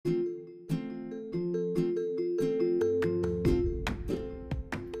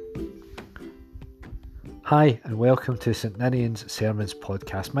Hi and welcome to St Ninian's Sermons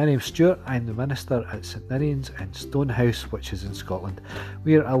podcast. My name's Stuart, I'm the minister at St Ninian's in Stonehouse, which is in Scotland.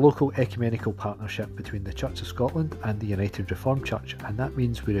 We are a local ecumenical partnership between the Church of Scotland and the United Reformed Church, and that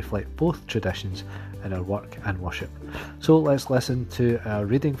means we reflect both traditions in our work and worship. So let's listen to our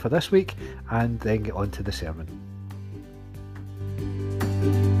reading for this week and then get on to the sermon.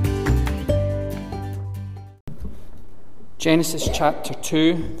 Genesis chapter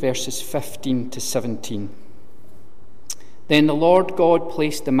 2, verses 15 to 17. Then the Lord God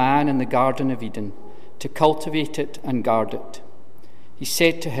placed the man in the Garden of Eden to cultivate it and guard it. He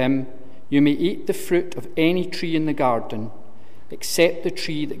said to him, "You may eat the fruit of any tree in the garden, except the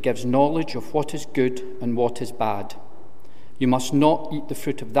tree that gives knowledge of what is good and what is bad. You must not eat the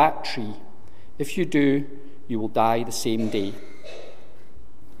fruit of that tree. If you do, you will die the same day."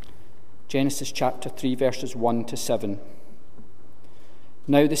 Genesis chapter 3, verses 1 to 7.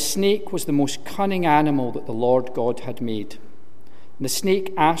 Now the snake was the most cunning animal that the Lord God had made. And the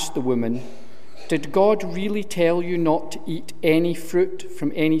snake asked the woman, "Did God really tell you not to eat any fruit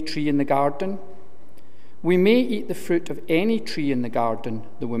from any tree in the garden?" "We may eat the fruit of any tree in the garden,"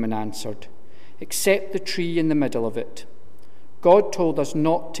 the woman answered, "except the tree in the middle of it. God told us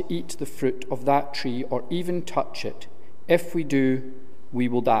not to eat the fruit of that tree or even touch it. If we do, we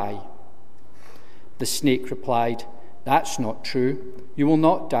will die." The snake replied, "That's not true. You will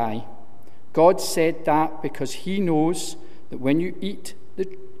not die. God said that because he knows that when you eat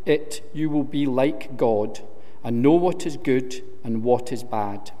it, you will be like God and know what is good and what is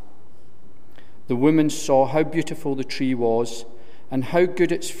bad." The woman saw how beautiful the tree was and how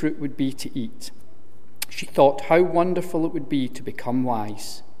good its fruit would be to eat. She thought how wonderful it would be to become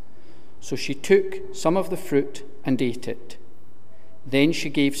wise. So she took some of the fruit and ate it. Then she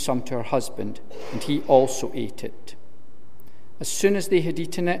gave some to her husband, and he also ate it. As soon as they had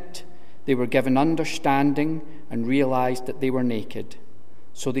eaten it, they were given understanding and realized that they were naked.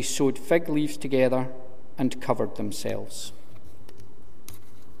 So they sewed fig leaves together and covered themselves.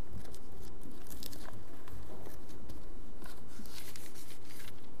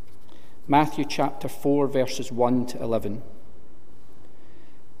 Matthew chapter 4, verses 1 to 11.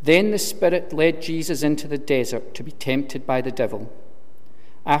 Then the Spirit led Jesus into the desert to be tempted by the devil.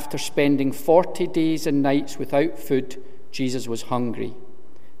 After spending 40 days and nights without food, Jesus was hungry.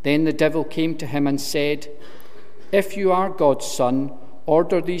 Then the devil came to him and said, "If you are God's son,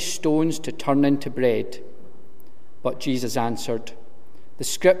 order these stones to turn into bread." But Jesus answered, "The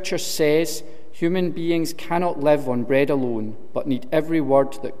scripture says, human beings cannot live on bread alone, but need every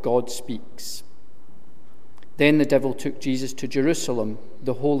word that God speaks." Then the devil took Jesus to Jerusalem,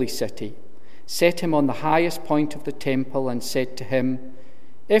 the holy city, set him on the highest point of the temple, and said to him,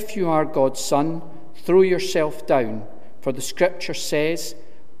 "If you are God's son, throw yourself down. For the scripture says,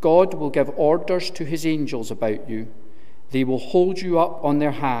 God will give orders to his angels about you. They will hold you up on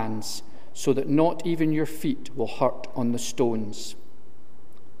their hands, so that not even your feet will hurt on the stones."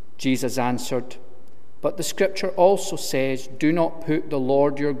 Jesus answered, "But the scripture also says, do not put the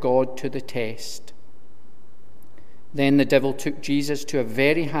Lord your God to the test." Then the devil took Jesus to a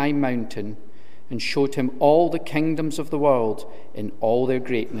very high mountain and showed him all the kingdoms of the world in all their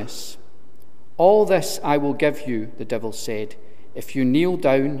greatness. "All this I will give you," the devil said, "if you kneel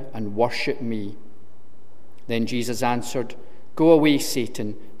down and worship me." Then Jesus answered, "Go away,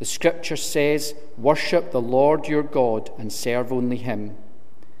 Satan. The scripture says, worship the Lord your God and serve only him."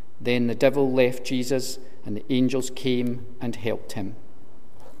 Then the devil left Jesus, and the angels came and helped him.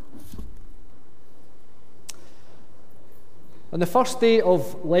 On the first day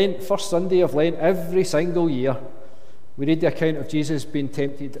of Lent, first Sunday of Lent, every single year, we read the account of Jesus being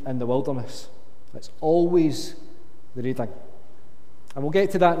tempted in the wilderness. It's always the reading. And we'll get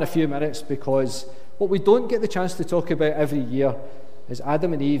to that in a few minutes, because what we don't get the chance to talk about every year is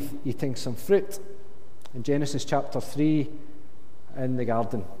Adam and Eve eating some fruit in Genesis chapter 3 in the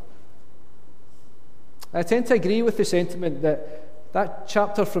garden. I tend to agree with the sentiment that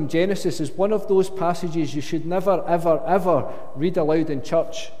chapter from Genesis is one of those passages you should never, ever, ever read aloud in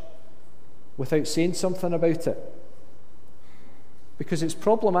church without saying something about it, because it's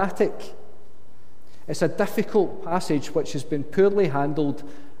problematic. It's a difficult passage which has been poorly handled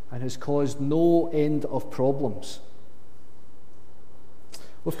and has caused no end of problems.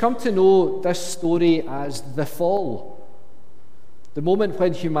 We've come to know this story as the fall, the moment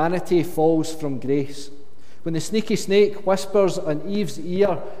when humanity falls from grace, when the sneaky snake whispers in Eve's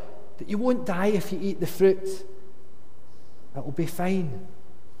ear that you won't die if you eat the fruit. It will be fine.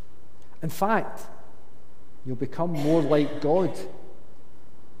 In fact, you'll become more like God.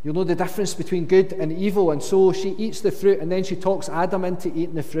 You'll know the difference between good and evil. And so she eats the fruit, and then she talks Adam into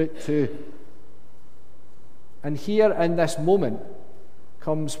eating the fruit too. And here in this moment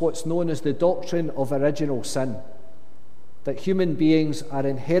comes what's known as the doctrine of original sin, that human beings are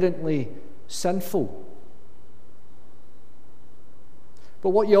inherently sinful. But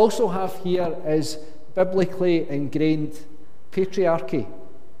what you also have here is biblically ingrained patriarchy.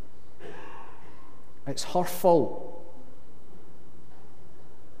 It's her fault.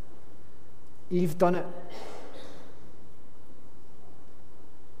 Eve done it.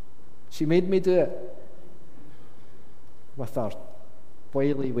 She made me do it with her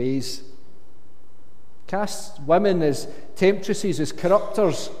wily ways. Casts women as temptresses, as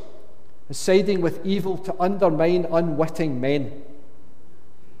corrupters, as siding with evil to undermine unwitting men.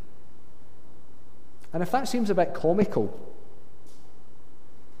 And if that seems a bit comical,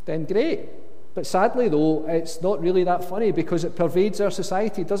 then great. But sadly, though, it's not really that funny, because it pervades our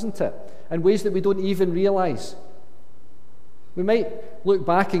society, doesn't it? In ways that we don't even realise. We might look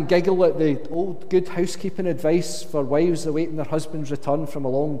back and giggle at the old good housekeeping advice for wives awaiting their husband's return from a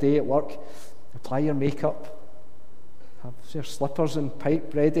long day at work. Apply your makeup, have your slippers and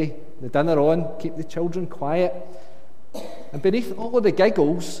pipe ready, the dinner on, keep the children quiet. And beneath all of the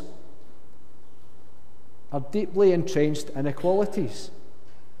giggles are deeply entrenched inequalities,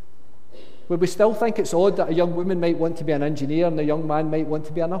 where we still think it's odd that a young woman might want to be an engineer and a young man might want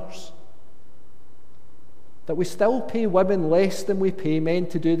to be a nurse. That we still pay women less than we pay men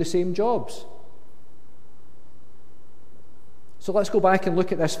to do the same jobs. So let's go back and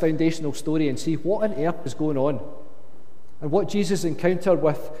look at this foundational story and see what on earth is going on, and what Jesus' encounter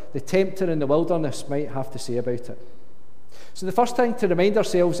with the tempter in the wilderness might have to say about it. So the first thing to remind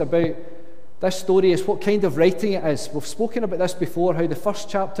ourselves about this story is what kind of writing it is. We've spoken about this before, how the first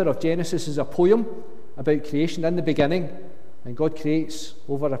chapter of Genesis is a poem about creation in the beginning, and God creates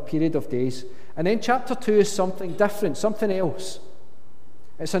over a period of days. And then chapter 2 is something different, something else.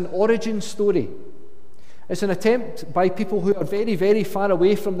 It's an origin story. It's an attempt by people who are very, very far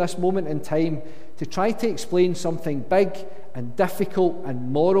away from this moment in time to try to explain something big and difficult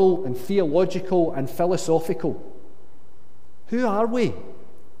and moral and theological and philosophical. Who are we?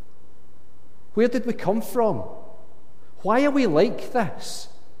 Where did we come from? Why are we like this?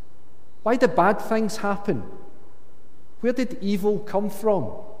 Why do bad things happen? Where did evil come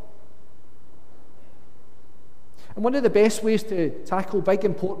from? And one of the best ways to tackle big,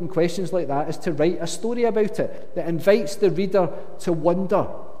 important questions like that is to write a story about it that invites the reader to wonder,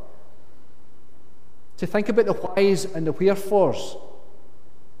 to think about the whys and the wherefores.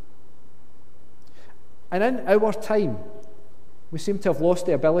 And in our time, we seem to have lost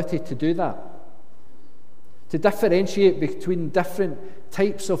the ability to do that, to differentiate between different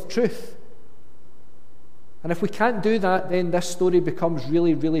types of truth. And if we can't do that, then this story becomes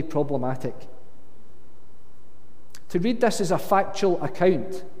really, really problematic. To read this as a factual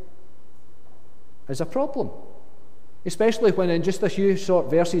account is a problem, especially when in just a few short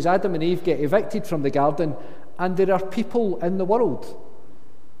verses Adam and Eve get evicted from the garden and there are people in the world.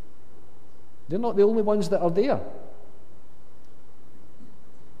 They're not the only ones that are there.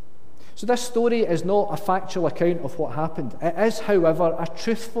 So this story is not a factual account of what happened. It is, however, a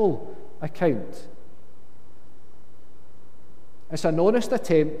truthful account. It's an honest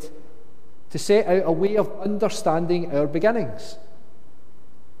attempt to set out a way of understanding our beginnings,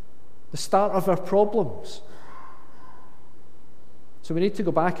 the start of our problems. So we need to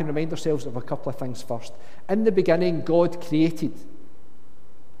go back and remind ourselves of a couple of things first. In the beginning, God created,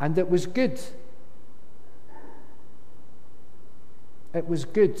 and it was good. It was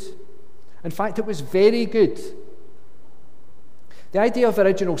good. In fact, it was very good. The idea of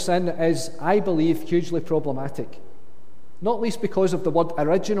original sin is, I believe, hugely problematic, not least because of the word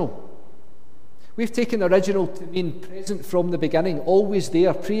original. We've taken original to mean present from the beginning, always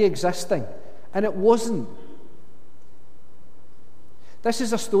there, pre-existing, and it wasn't. This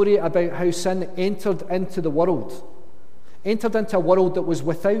is a story about how sin entered into the world, entered into a world that was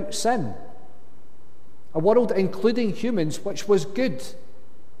without sin, a world including humans, which was good,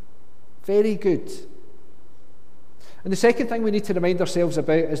 very good. And the second thing we need to remind ourselves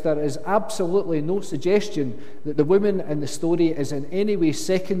about is there is absolutely no suggestion that the woman in the story is in any way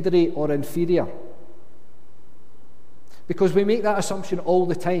secondary or inferior. Because we make that assumption all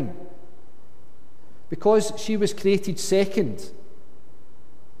the time. Because she was created second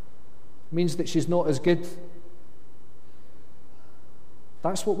means that she's not as good.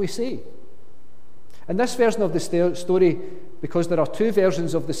 That's what we say. In this version of the story, because there are two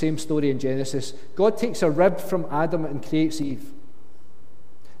versions of the same story in Genesis, God takes a rib from Adam and creates Eve.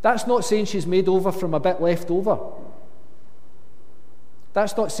 That's not saying she's made over from a bit left over.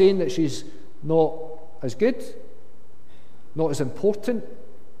 That's not saying that she's not as good, not as important.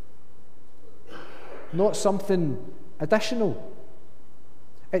 not something additional.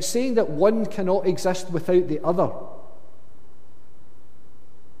 It's saying that one cannot exist without the other.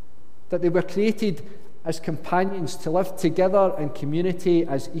 That they were created as companions to live together in community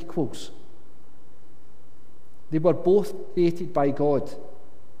as equals. They were both created by God,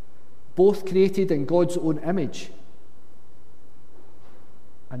 both created in God's own image.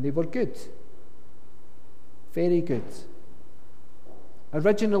 And they were good. Very good.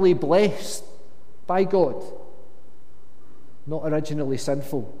 Originally blessed by God, not originally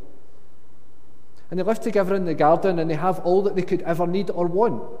sinful. And they live together in the garden and they have all that they could ever need or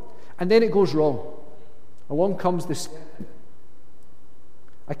want. And then it goes wrong. Along comes the serpent,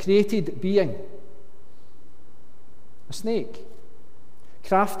 a created being, a snake,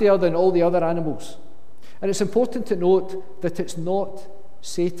 craftier than all the other animals. And it's important to note that it's not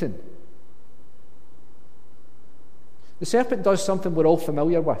Satan. The serpent does something we're all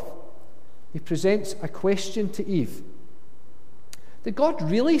familiar with. He presents a question to Eve. Did God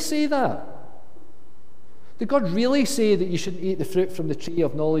really say that? Did God really say that you shouldn't eat the fruit from the tree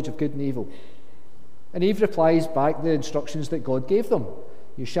of knowledge of good and evil? And Eve replies back the instructions that God gave them.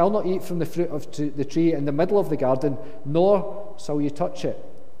 You shall not eat from the fruit of the tree in the middle of the garden, nor shall you touch it,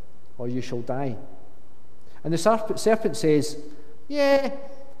 or you shall die. And the serpent says, yeah,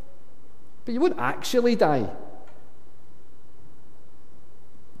 but you won't actually die.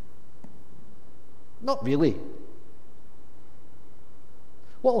 Not really.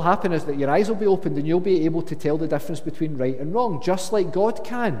 What will happen is that your eyes will be opened and you'll be able to tell the difference between right and wrong, just like God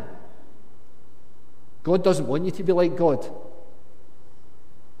can. God doesn't want you to be like God.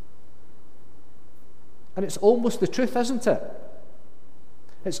 And it's almost the truth, isn't it?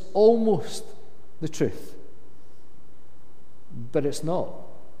 It's almost the truth. But it's not.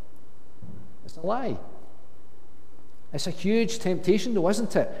 It's a lie. It's a huge temptation, though,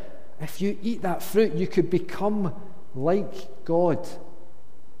 isn't it? If you eat that fruit, you could become like God.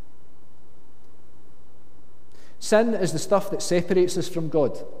 Sin is the stuff that separates us from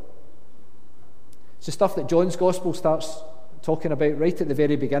God. It's the stuff that John's Gospel starts talking about right at the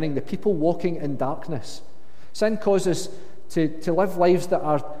very beginning, the people walking in darkness. Sin causes us to live lives that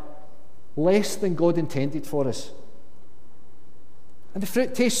are less than God intended for us. And the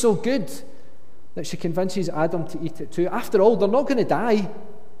fruit tastes so good that she convinces Adam to eat it too. After all, they're not going to die.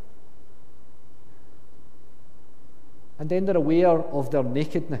 And then they're aware of their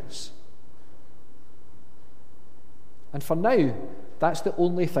nakedness. And for now, that's the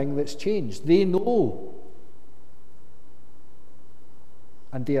only thing that's changed. They know.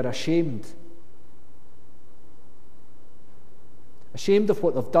 And they are ashamed. Ashamed of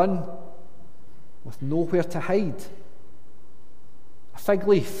what they've done, with nowhere to hide. A fig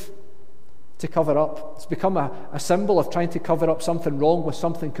leaf to cover up. It's become a symbol of trying to cover up something wrong with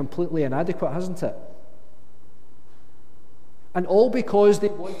something completely inadequate, hasn't it? And all because they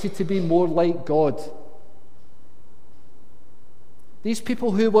wanted to be more like God. These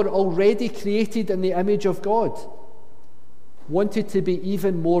people who were already created in the image of God wanted to be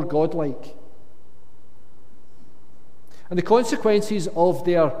even more godlike. And the consequences of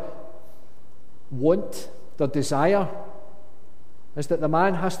their want, their desire, is that the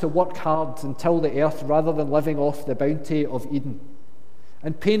man has to work hard and till the earth rather than living off the bounty of Eden,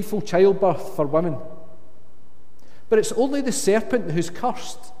 and painful childbirth for women. But it's only the serpent who's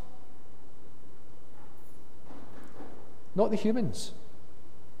cursed, not the humans.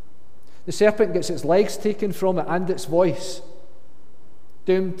 The serpent gets its legs taken from it and its voice,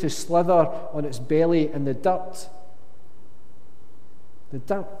 doomed to slither on its belly in the dirt. The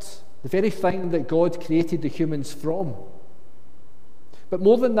dirt, the very thing that God created the humans from. But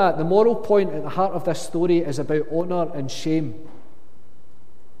more than that, the moral point at the heart of this story is about honour and shame.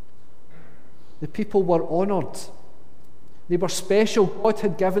 The people were honoured. They were special. God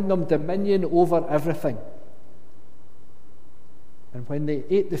had given them dominion over everything. And when they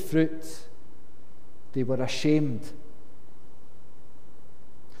ate the fruit, they were ashamed.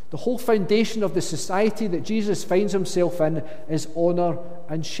 The whole foundation of the society that Jesus finds himself in is honour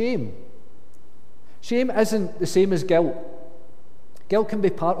and shame. Shame isn't the same as guilt. Guilt can be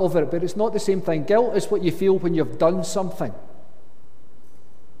part of it, but it's not the same thing. Guilt is what you feel when you've done something.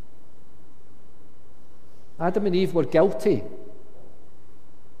 Adam and Eve were guilty.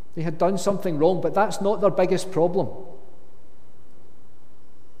 They had done something wrong, but that's not their biggest problem.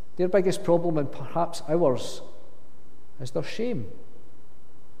 Their biggest problem, and perhaps ours, is their shame.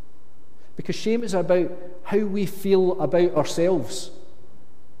 Because shame is about how we feel about ourselves,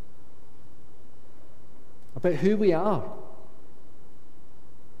 about who we are.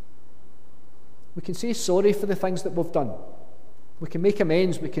 We can say sorry for the things that we've done. We can make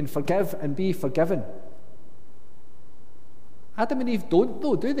amends, we can forgive and be forgiven. Adam and Eve don't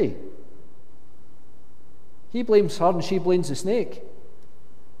though, do they? He blames her and she blames the snake.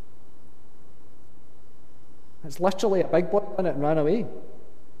 It's literally a big boy in it and ran away.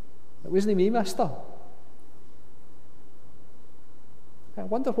 It wasn't me, mister. I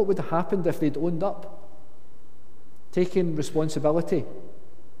wonder what would have happened if they'd owned up, taken responsibility.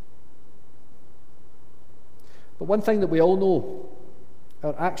 But one thing that we all know,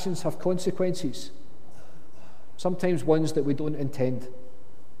 our actions have consequences, sometimes ones that we don't intend.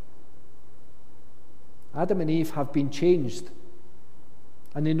 Adam and Eve have been changed,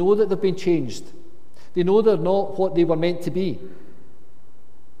 and they know that they've been changed. They know they're not what they were meant to be,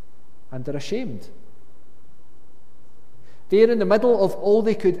 and they're ashamed. They're in the middle of all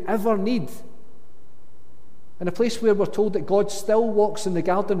they could ever need, in a place where we're told that God still walks in the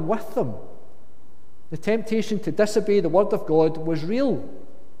garden with them. The temptation to disobey the word of God was real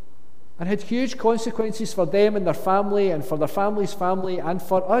and had huge consequences for them and their family and for their family's family and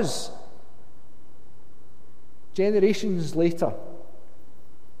for us. Generations later.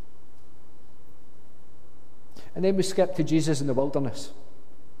 And then we skip to Jesus in the wilderness.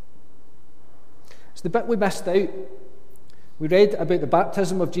 It's the bit we missed out. We read about the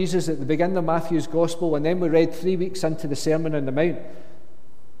baptism of Jesus at the beginning of Matthew's Gospel, and then we read 3 weeks into the Sermon on the Mount.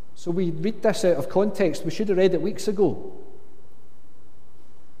 So we read this out of context. We should have read it weeks ago.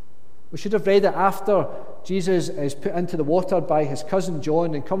 We should have read it after Jesus is put into the water by his cousin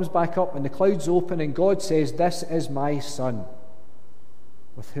John and comes back up and the clouds open and God says, "This is my Son,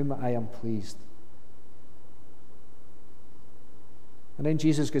 with whom I am pleased." And then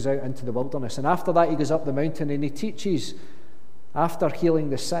Jesus goes out into the wilderness. And after that he goes up the mountain and he teaches, after healing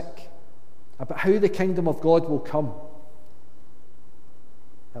the sick, about how the kingdom of God will come.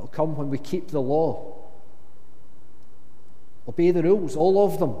 It will come when we keep the law, obey the rules, all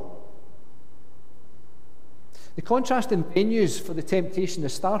of them. The contrast in venues for the temptation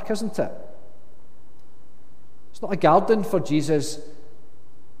is stark, isn't it? It's not a garden for Jesus,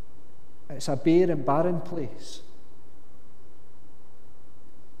 it's a bare and barren place.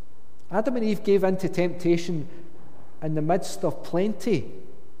 Adam and Eve gave in to temptation in the midst of plenty.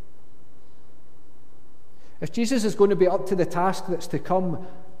 If Jesus is going to be up to the task that's to come,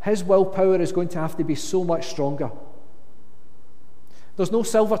 his willpower is going to have to be so much stronger. There's no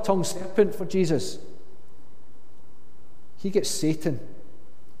silver-tongued serpent for Jesus. He gets Satan,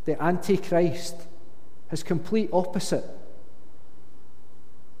 the Antichrist, his complete opposite.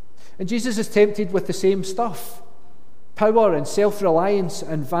 And Jesus is tempted with the same stuff: power and self-reliance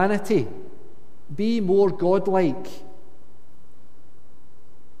and vanity. Be more godlike.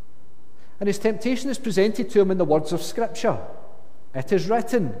 And his temptation is presented to him in the words of Scripture. "It is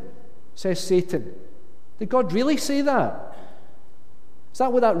written," says Satan. Did God really say that? Is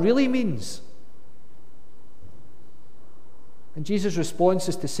that what that really means? And Jesus' response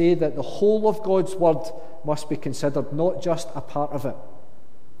is to say that the whole of God's word must be considered, not just a part of it.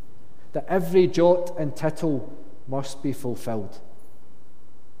 That every jot and tittle must be fulfilled.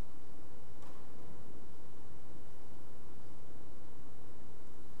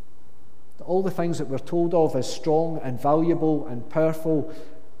 That all the things that we're told of as strong and valuable and powerful,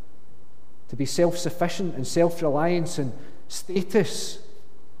 to be self-sufficient and self-reliance and status,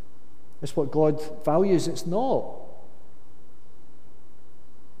 is what God values. It's not.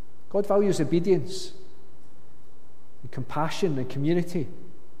 God values obedience and compassion and community.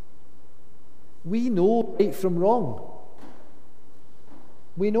 We know right from wrong.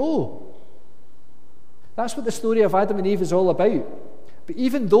 We know. That's what the story of Adam and Eve is all about. But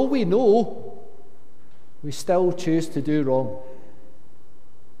even though we know, we still choose to do wrong.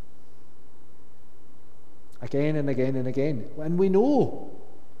 Again and again and again. And we know.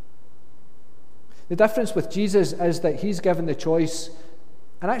 The difference with Jesus is that he's given the choice.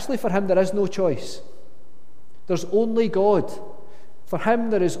 And actually for him there is no choice. There's only God. For him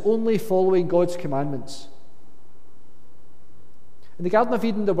there is only following God's commandments. In the Garden of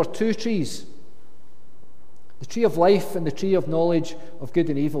Eden there were two trees. The tree of life and the tree of knowledge of good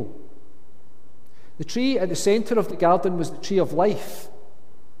and evil. The tree at the centre of the garden was the tree of life.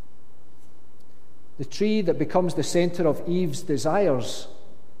 The tree that becomes the centre of Eve's desires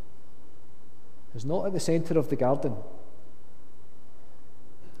is not at the centre of the garden.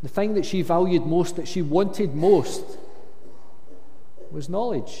 The thing that she valued most, that she wanted most, was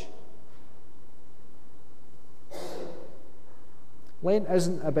knowledge. Lent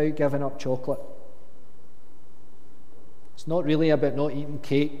isn't about giving up chocolate. It's not really about not eating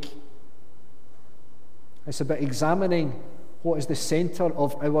cake. It's about examining what is the centre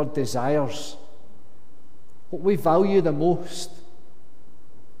of our desires, what we value the most,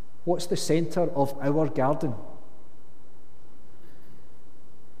 What's the centre of our garden?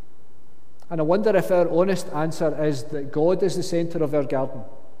 And I wonder if our honest answer is that God is the centre of our garden.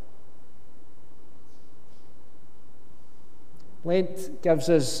 Lent gives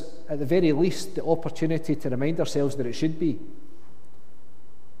us, at the very least, the opportunity to remind ourselves that it should be.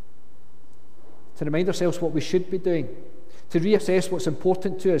 To remind ourselves what we should be doing. To reassess what's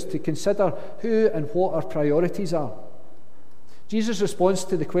important to us. To consider who and what our priorities are. Jesus' response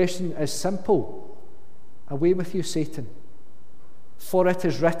to the question is simple. Away with you, Satan. For it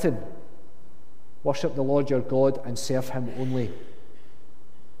is written, worship the Lord your God and serve him only.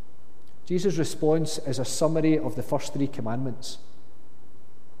 Jesus' response is a summary of the first 3 commandments.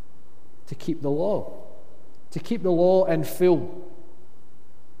 To keep the law. To keep the law in full.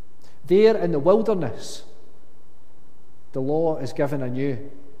 There in the wilderness, the law is given anew.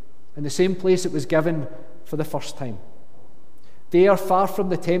 In the same place it was given for the first time. There, far from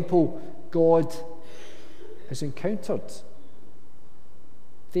the temple, God is encountered.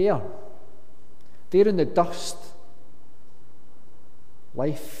 There in the dust,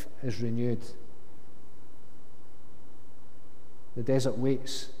 life is renewed. The desert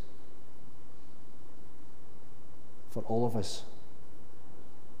waits for all of us.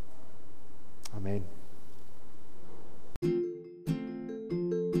 Amen.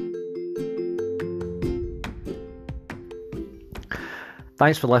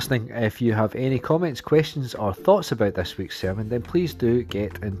 Thanks for listening. If you have any comments, questions or thoughts about this week's sermon, then please do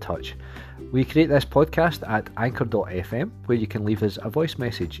get in touch. We create this podcast at anchor.fm, where you can leave us a voice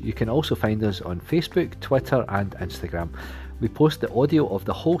message. You can also find us on Facebook, Twitter and Instagram. We post the audio of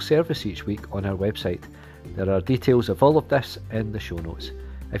the whole service each week on our website. There are details of all of this in the show notes.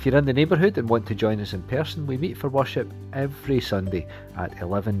 If you're in the neighbourhood and want to join us in person, we meet for worship every Sunday at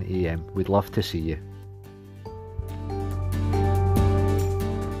 11 a.m. We'd love to see you.